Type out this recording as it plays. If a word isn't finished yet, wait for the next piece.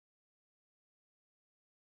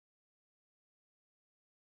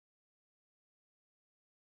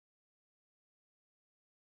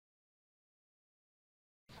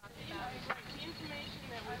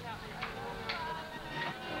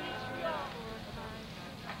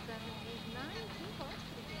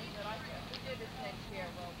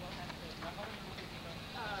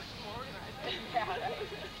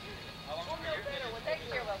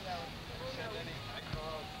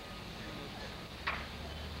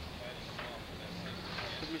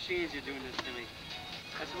machines, you're doing this to me.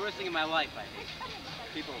 That's the worst thing in my life, I hate.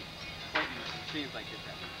 People pointing machines like this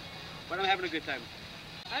at me. But I'm having a good time.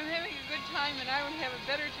 I'm having a good time, and I would have a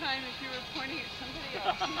better time if you were pointing at somebody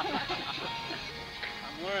else.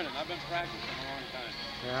 I'm learning. I've been practicing a long time.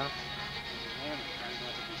 Yeah? I'm learning. Trying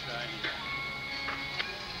not to be shy.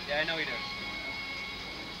 Yeah, I know he does.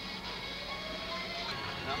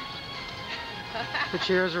 No? The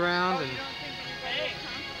chairs around Oh, and... you don't think anybody will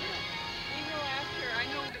come? We will after. I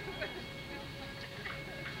know.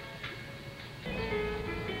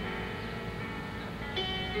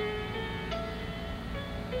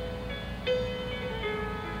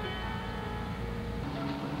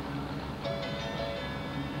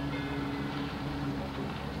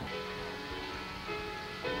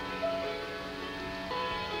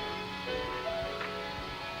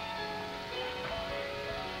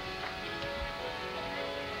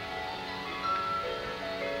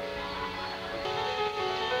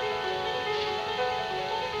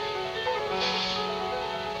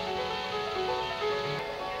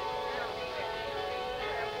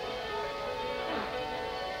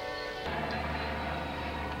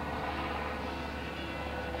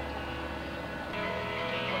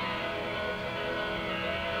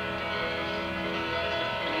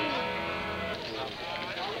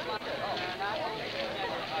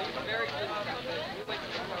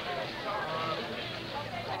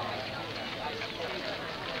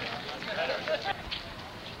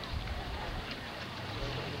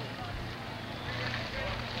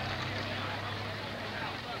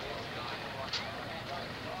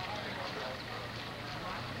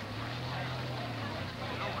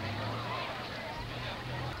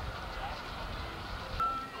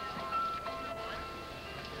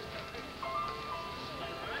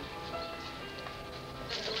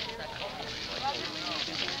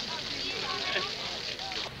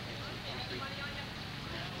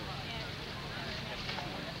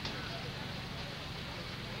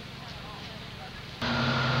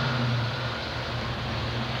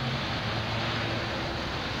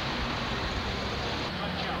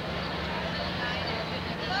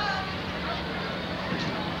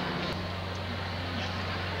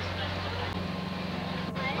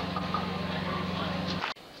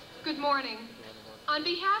 Good morning. On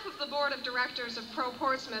behalf of the Board of Directors of Pro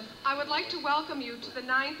Portsmouth, I would like to welcome you to the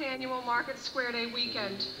 9th Annual Market Square Day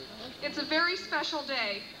weekend. It's a very special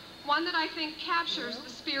day, one that I think captures the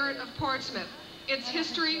spirit of Portsmouth, its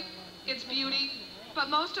history, its beauty, but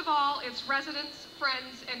most of all, its residents,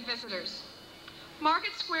 friends, and visitors.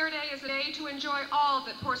 Market Square Day is a day to enjoy all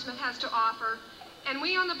that Portsmouth has to offer, and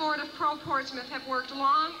we on the Board of Pro Portsmouth have worked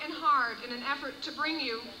long and hard in an effort to bring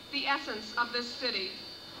you the essence of this city.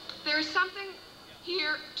 There is something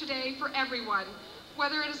here today for everyone,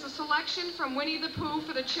 whether it is a selection from Winnie the Pooh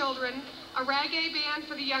for the children, a reggae band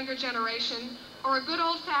for the younger generation, or a good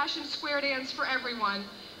old-fashioned square dance for everyone.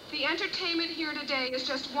 The entertainment here today is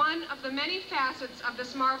just one of the many facets of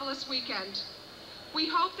this marvelous weekend. We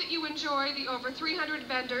hope that you enjoy the over 300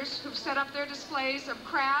 vendors who've set up their displays of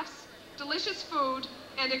crafts, delicious food,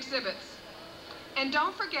 and exhibits. And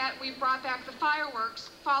don't forget, we've brought back the fireworks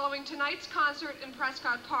following tonight's concert in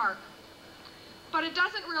Prescott Park. But it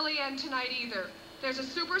doesn't really end tonight either. There's a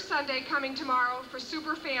Super Sunday coming tomorrow for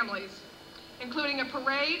super families, including a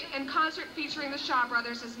parade and concert featuring the Shaw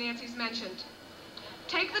Brothers, as Nancy's mentioned.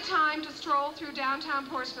 Take the time to stroll through downtown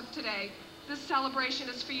Portsmouth today. This celebration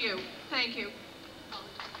is for you. Thank you.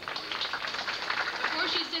 Before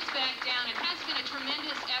she sits back down, it has been a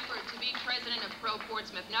tremendous effort to be president of Pro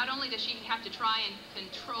Portsmouth. Not only does she have to try and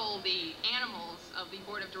control the animals of the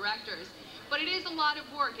board of directors, but it is a lot of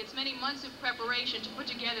work. It's many months of preparation to put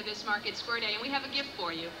together this Market Square Day, and we have a gift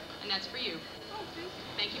for you, and that's for you.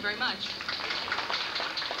 Thank you very much.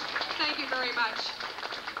 Thank you very much.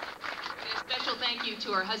 And a special thank you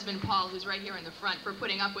to her husband, Paul, who's right here in the front, for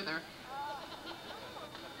putting up with her.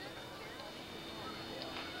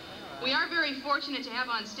 We are very fortunate to have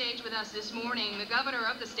on stage with us this morning the governor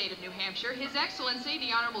of the state of New Hampshire, His Excellency,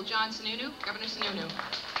 the Honorable John Sununu. Governor Sununu.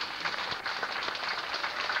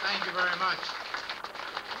 Thank you very much.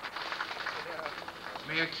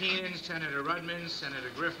 Mayor Keenan, Senator Rudman, Senator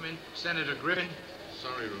Griffin,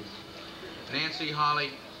 sorry, Ruth, Nancy, Holly.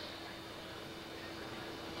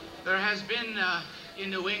 There has been in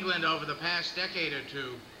New England over the past decade or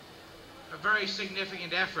two a very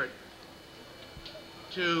significant effort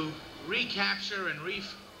to recapture and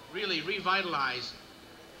really revitalize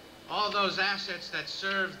all those assets that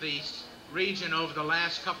served the region over the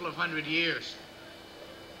last couple of hundred years.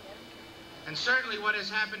 And certainly what has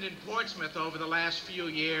happened in Portsmouth over the last few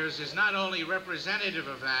years is not only representative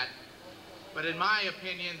of that, but in my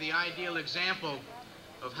opinion, the ideal example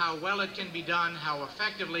of how well it can be done, how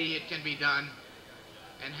effectively it can be done,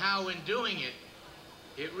 and how in doing it,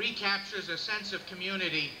 it recaptures a sense of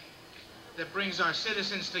community that brings our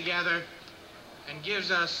citizens together and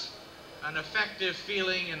gives us an effective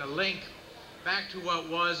feeling and a link back to what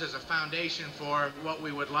was as a foundation for what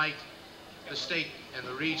we would like the state and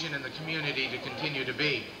the region and the community to continue to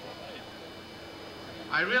be.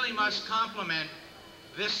 I really must compliment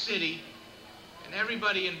this city and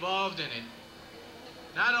everybody involved in it,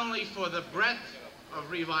 not only for the breadth of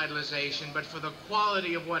revitalization, but for the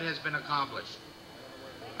quality of what has been accomplished.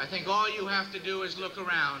 I think all you have to do is look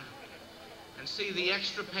around and see the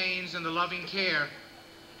extra pains and the loving care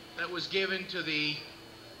that was given to the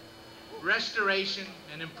restoration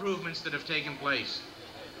and improvements that have taken place.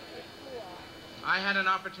 I had an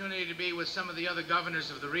opportunity to be with some of the other governors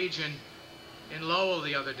of the region in Lowell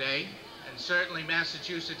the other day, and certainly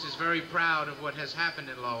Massachusetts is very proud of what has happened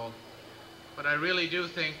in Lowell. But I really do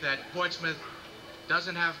think that Portsmouth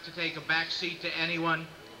doesn't have to take a back seat to anyone,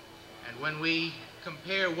 and when we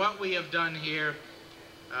compare what we have done here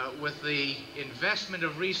with the investment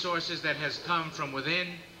of resources that has come from within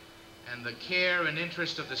and the care and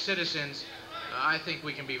interest of the citizens, I think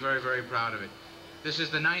we can be very, very proud of it. This is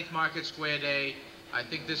the 9th Market Square Day. I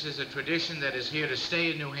think this is a tradition that is here to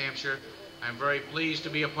stay in New Hampshire. I'm very pleased to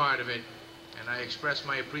be a part of it, and I express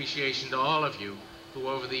my appreciation to all of you who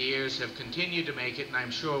over the years have continued to make it, and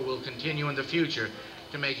I'm sure will continue in the future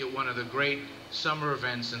to make it one of the great summer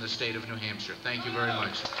events in the state of New Hampshire. Thank you very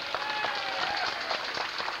much.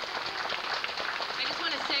 I just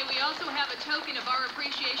want to say we also have a token of our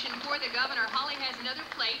appreciation for the governor. Holly has another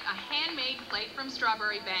plate, a handmade plate from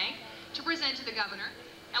Strawberry Bank, to present to the governor.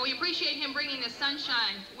 And we appreciate him bringing the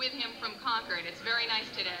sunshine with him from Concord. It's very nice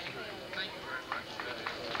today. Thank you very much.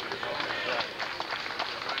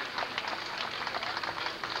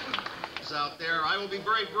 Out there, I will be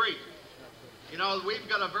very brief. You know, we've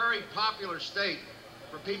got a very popular state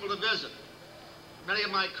for people to visit. Many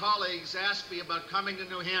of my colleagues ask me about coming to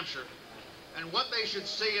New Hampshire and what they should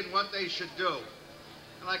see and what they should do.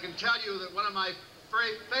 And I can tell you that one of my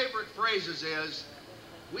favorite phrases is,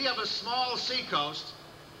 we have a small seacoast,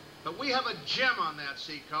 but we have a gem on that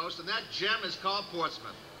seacoast, and that gem is called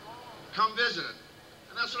Portsmouth. Come visit it.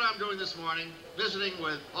 And that's what I'm doing this morning, visiting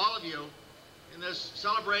with all of you in this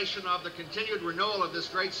celebration of the continued renewal of this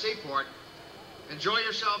great seaport. Enjoy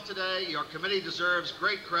yourself today. Your committee deserves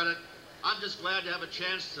great credit. I'm just glad to have a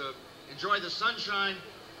chance to enjoy the sunshine,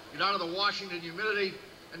 get out of the Washington humidity,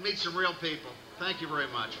 and meet some real people. Thank you very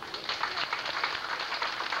much.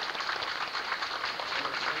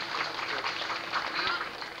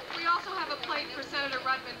 We also have a plate for Senator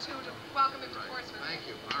Ruttman, too, to welcome him to Portsmouth. Thank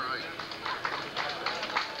you. All right.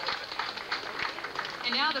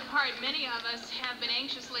 And now the part many of us have been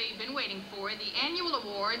anxiously waiting for, the annual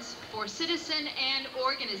awards for Citizen and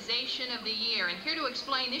Organization of the Year. And here to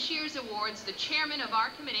explain this year's awards, the chairman of our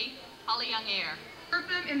committee, Holly Young-Air. Serve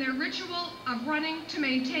them in their ritual of running to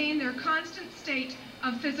maintain their constant state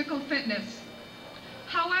of physical fitness.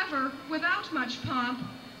 However, without much pomp,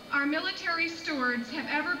 our military stewards have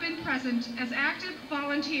ever been present as active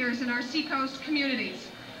volunteers in our seacoast communities.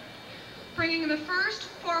 Bringing the first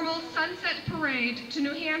formal Sunset Parade to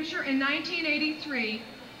New Hampshire in 1983,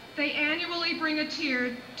 they annually bring a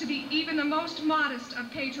tear to even the most modest of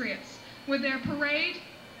patriots with their parade,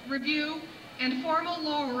 review, and formal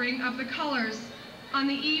lowering of the colors on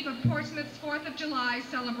the eve of Portsmouth's 4th of July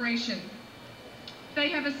celebration. They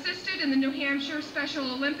have assisted in the New Hampshire Special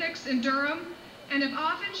Olympics in Durham and have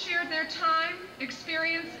often shared their time,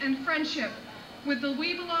 experience, and friendship with the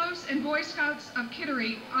Webelos and Boy Scouts of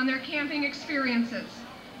Kittery on their camping experiences.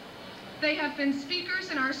 They have been speakers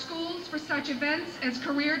in our schools for such events as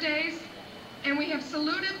career days, and we have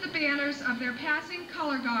saluted the banners of their passing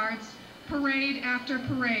color guards parade after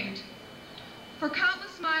parade. For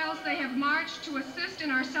countless miles, they have marched to assist in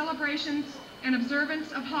our celebrations and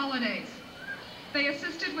observance of holidays. They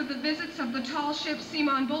assisted with the visits of the tall ship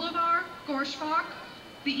Simon Bolivar, Gorschbach,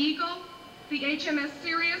 the Eagle, the HMS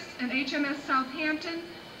Sirius and HMS Southampton,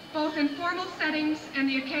 both in formal settings and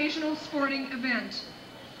the occasional sporting event.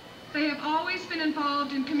 They have always been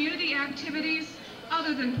involved in community activities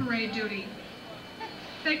other than parade duty.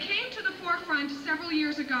 They came to the forefront several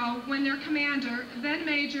years ago when their commander, then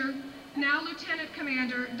Major, now Lieutenant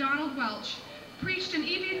Commander Donald Welch, preached an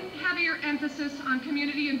even heavier emphasis on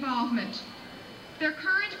community involvement. Their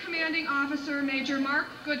current commanding officer, Major Mark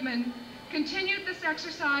Goodman, continued this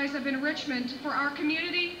exercise of enrichment for our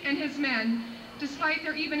community and his men, despite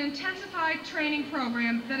their even intensified training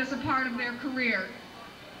program that is a part of their career.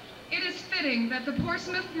 It is fitting that the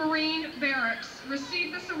Portsmouth Marine Barracks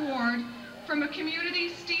receive this award from a community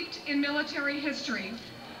steeped in military history.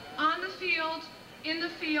 On the field, in the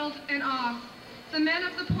field, and off, the men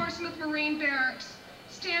of the Portsmouth Marine Barracks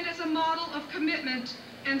stand as a model of commitment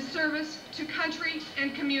and service to country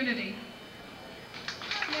and community.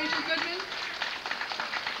 Major Goodman.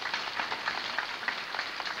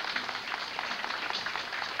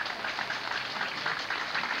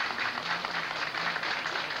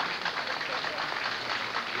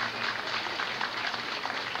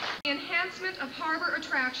 Enhancement of harbor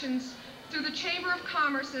attractions through the Chamber of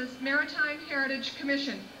Commerce's Maritime Heritage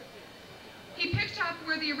Commission. He picked up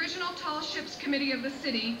where the original Tall Ships Committee of the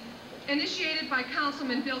city, initiated by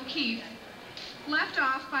Councilman Bill Keefe, left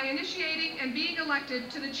off by initiating and being elected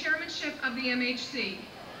to the chairmanship of the MHC.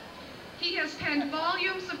 He has penned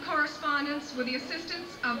volumes of correspondence with the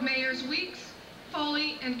assistance of Mayors Weeks,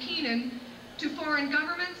 Foley, and Keenan to foreign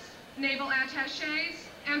governments, naval attachés,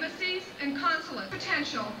 embassies, and consulates.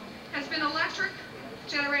 Potential has been electric,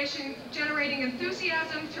 generating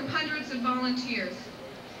enthusiasm through hundreds of volunteers.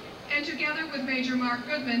 And together with Major Mark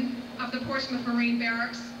Goodman of the Portsmouth Marine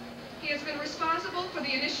Barracks, he has been responsible for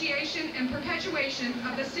the initiation and perpetuation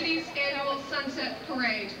of the city's annual Sunset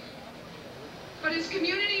Parade. But his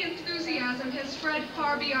community enthusiasm has spread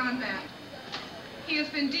far beyond that. He has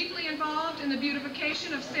been deeply involved in the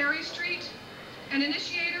beautification of Surrey Street, an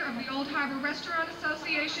initiator of the Old Harbor Restaurant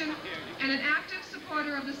Association, and an active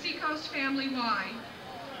supporter of the Seacoast Family Y.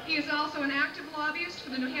 He is also an active lobbyist for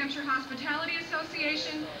the New Hampshire Hospitality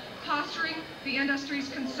Association, fostering the industry's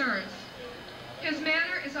concerns. His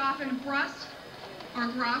manner is often brusque or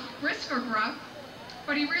gruff, brisk or gruff,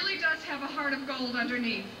 but he really does have a heart of gold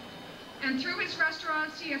underneath. And through his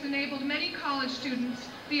restaurants, he has enabled many college students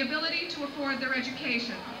the ability to afford their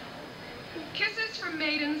education. Kisses from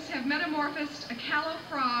maidens have metamorphosed a callow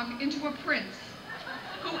frog into a prince,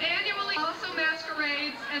 who annually also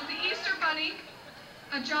masquerades as the Easter Bunny,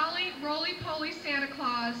 a jolly, roly-poly Santa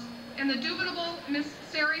Claus, and the dubitable Miss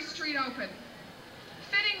Surrey Street Open.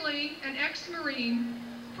 Fittingly, an ex-Marine,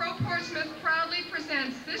 Pro Portsmouth proudly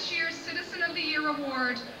presents this year's Citizen of the Year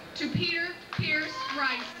Award to Peter Pierce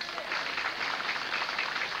Rice.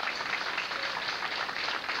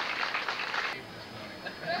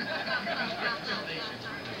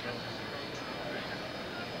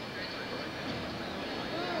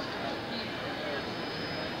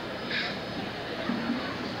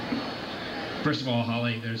 First of all,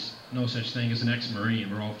 Holly, there's no such thing as an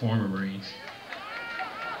ex-Marine. We're all former Marines.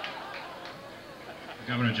 The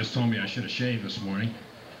governor just told me I should have shaved this morning.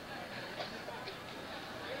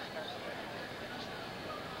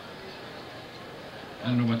 I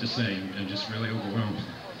don't know what to say. I'm just really overwhelmed.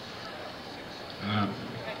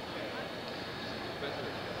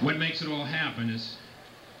 What makes it all happen is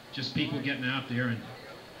just people getting out there and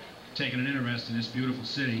taking an interest in this beautiful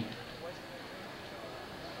city.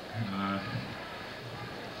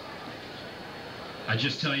 I'll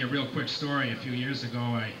just tell you a real quick story. A few years ago,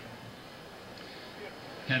 I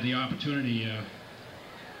had the opportunity,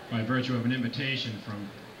 by virtue of an invitation from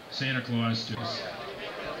Santa Claus to us,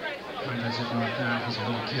 as if like that, as a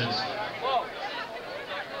little kid,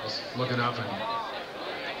 just looking up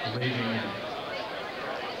and waving, and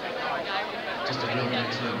just a real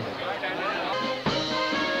nice little.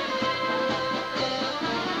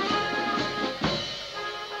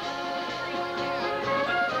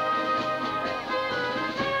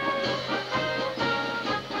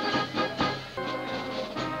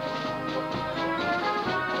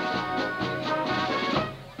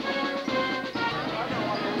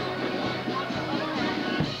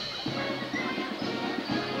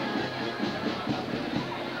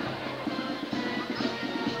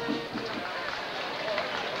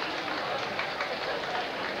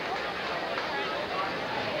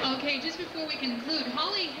 Just before we conclude,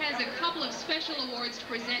 Holly has a couple of special awards to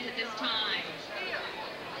present at this time.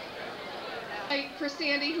 For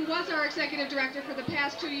Sandy, who was our executive director for the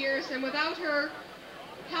past 2 years, and without her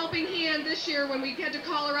helping hand this year when we had to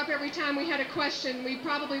call her up every time we had a question, we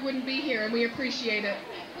probably wouldn't be here, and we appreciate it.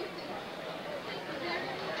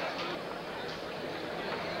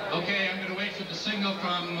 Okay, I'm going to wait for the signal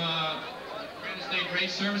from Granite State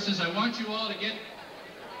Race Services. I want you all to get...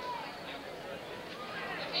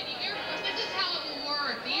 This is how it will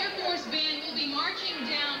work. The Air Force Band will be marching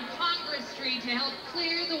down Congress Street to help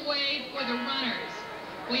clear the way for the runners.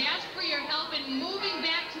 We ask for your help in moving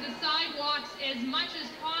back to the sidewalks as much as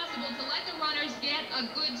possible to let the runners get a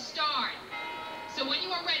good start. So when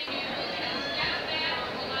you are ready, you can step back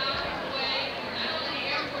to allow the way for not only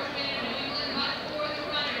the Air Force Band in New England, but for the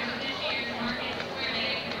runners of this year's Market Square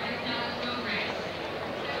Day road race.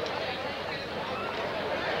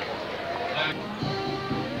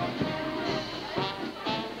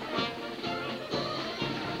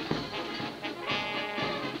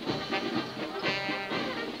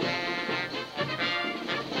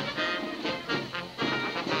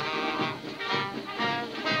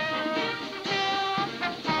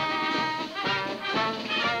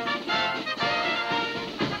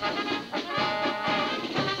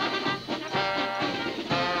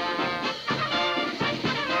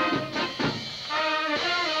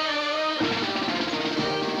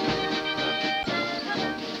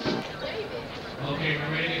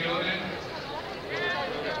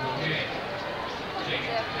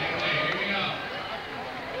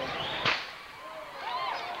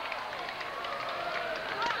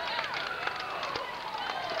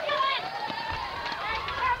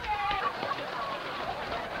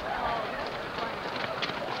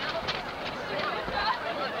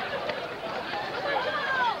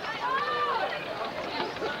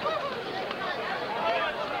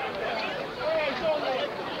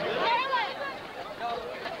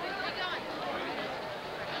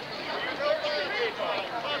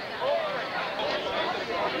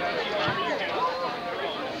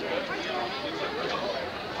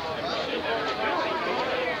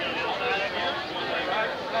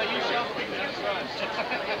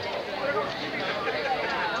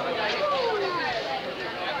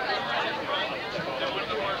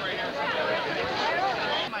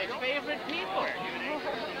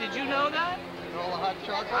 Did you know that? All the hot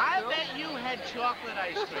chocolate? I bet you had chocolate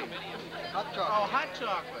ice cream. Hot chocolate. Oh, hot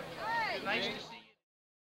chocolate. Nice to see you.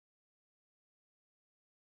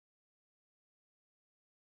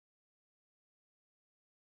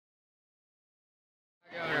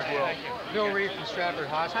 Bill Reed from Stratford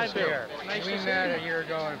Hospice. Hi, Bill. Here. Nice we to see met you. a year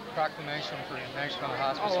ago in proclamation for National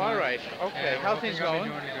Hospice Oh, all Month. right. Okay. And How we're things hoping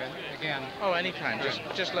going? you'll be doing good again. Oh, anytime.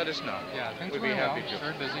 Just let us know. Yeah, things We'd are be going happy well.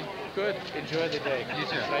 to. Very busy. Good. Enjoy the day. You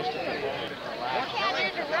too. Nice to meet you. You can't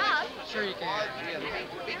interrupt. Sure you can.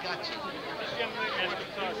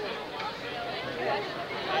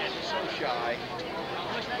 So shy.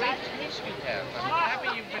 Great taste you have. I'm happy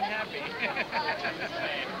you've been happy.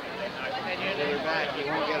 And you're Get her back, you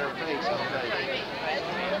won't get her face, I'll tell you.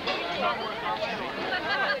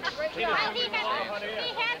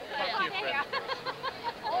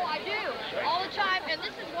 Oh, I do. All the time. And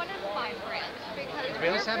this is one of my friends.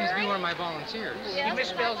 Because This happens to be one of my volunteers. He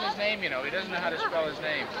misspells his name, you know. He doesn't know how to spell his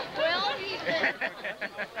name. Well, he's Good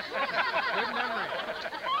memory.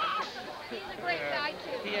 a great guy,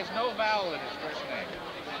 too. He has no vowel in his first name.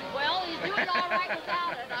 Well, he's doing all right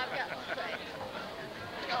without it, I've got to say.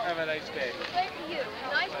 Have a nice day. Same to you.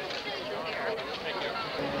 Nice to see you here.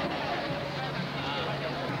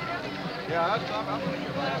 Yeah, I'm going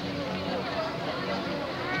to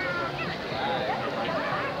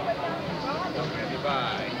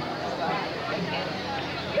Bye.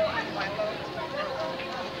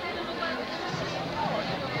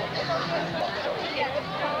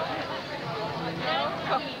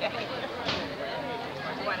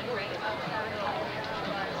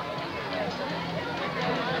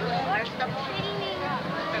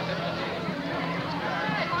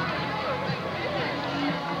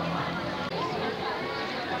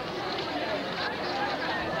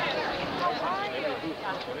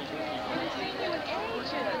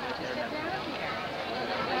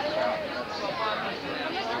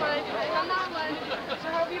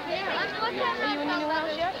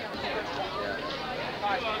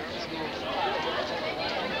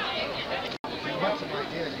 Got some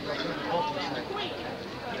ideas. You go through the culture section.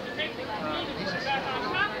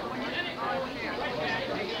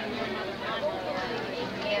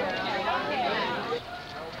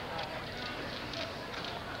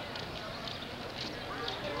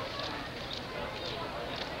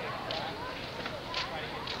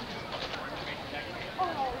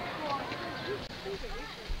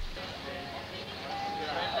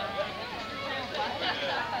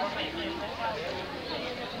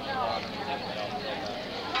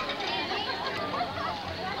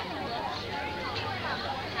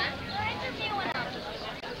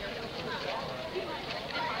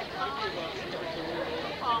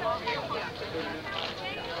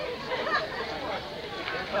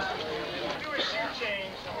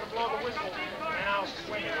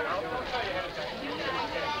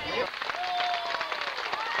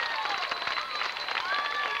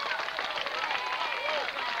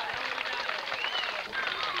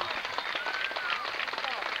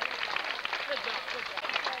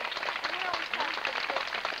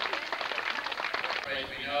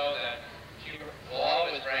 We know that she will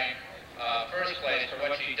always rank first place for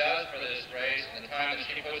what she does for this race and the time that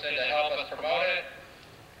she puts in to help us promote it.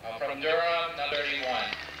 From Durham, number 31.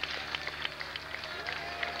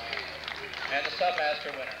 And the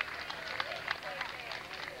Submaster winner.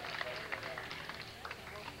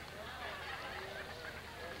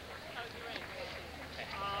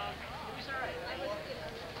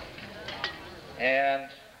 And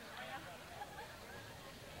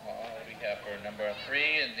we have for number 3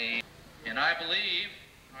 in the, and I believe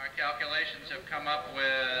our calculations have come up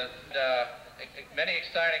with many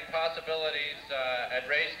exciting possibilities at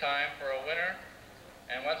race time for a winner.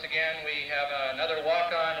 And once again, we have another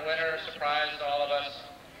walk-on winner, surprised all of us.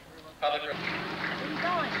 Public.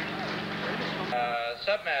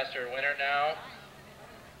 Submaster winner now,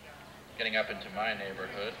 getting up into my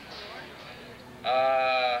neighborhood.